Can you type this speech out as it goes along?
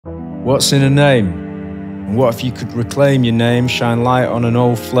What's in a name? And what if you could reclaim your name, shine light on an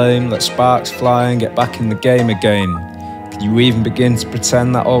old flame, let sparks fly and get back in the game again? Can you even begin to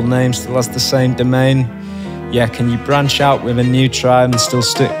pretend that old name still has the same domain? Yeah, can you branch out with a new tribe and still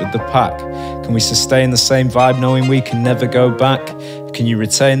stick with the pack? Can we sustain the same vibe knowing we can never go back? Can you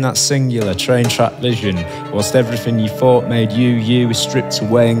retain that singular train track vision, whilst everything you thought made you is stripped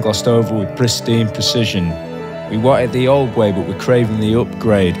away and glossed over with pristine precision? We want it the old way, but we're craving the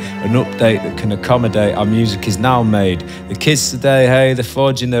upgrade, an update that can accommodate our music is now made. The kids today, hey, they're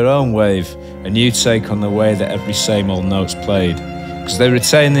forging their own wave, a new take on the way that every same old note's played. Because they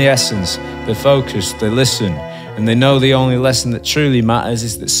retain the essence, they're focused, they listen, and they know the only lesson that truly matters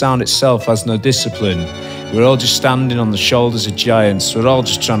is that sound itself has no discipline. We're all just standing on the shoulders of giants, we're all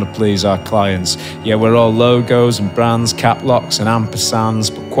just trying to please our clients. Yeah, we're all logos and brands, cap locks and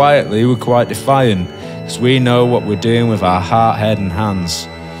ampersands, but quietly we're quite defiant, because we know what we're doing with our heart, head and hands.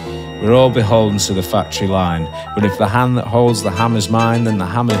 We're all beholden to the factory line, but if the hand that holds the hammer's mine, then the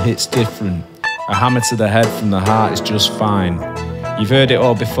hammer hits different. A hammer to the head from the heart is just fine. You've heard it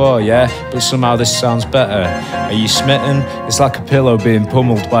all before, yeah? But somehow this sounds better. Are you smitten? It's like a pillow being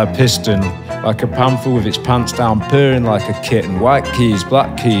pummeled by a piston. Like a panther with its pants down, purring like a kitten. White keys,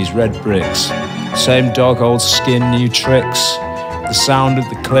 black keys, red bricks. Same dog, old skin, new tricks. The sound of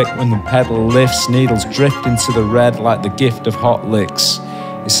the click when the pedal lifts, needles drift into the red like the gift of hot licks.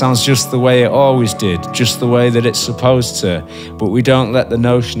 It sounds just the way it always did, just the way that it's supposed to. But we don't let the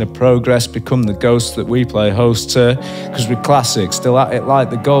notion of progress become the ghost that we play host to, because we're classic, still at it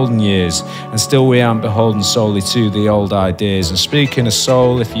like the golden years, and still we aren't beholden solely to the old ideas. And speaking of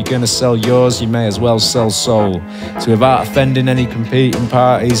soul, if you're gonna sell yours, you may as well sell soul. So without offending any competing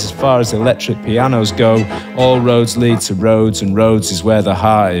parties, as far as electric pianos go, all roads lead to Rhodes, and Rhodes is where the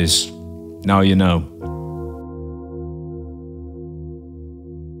heart is. Now you know.